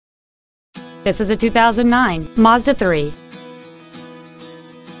This is a 2009 Mazda 3.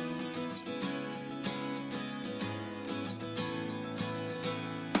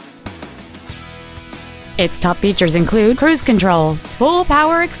 Its top features include cruise control, full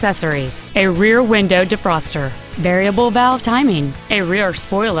power accessories, a rear window defroster, variable valve timing, a rear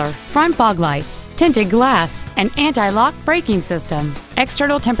spoiler, front fog lights, tinted glass, an anti-lock braking system,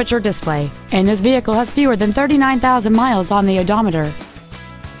 external temperature display, and this vehicle has fewer than 39,000 miles on the odometer.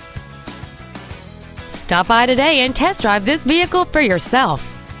 Stop by today and test drive this vehicle for yourself.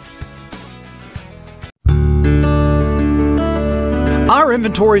 Our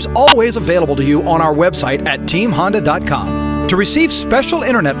inventory is always available to you on our website at teamhonda.com. To receive special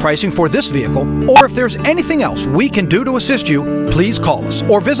internet pricing for this vehicle, or if there's anything else we can do to assist you, please call us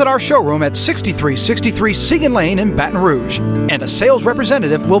or visit our showroom at 6363 Siegen Lane in Baton Rouge, and a sales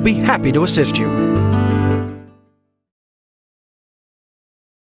representative will be happy to assist you.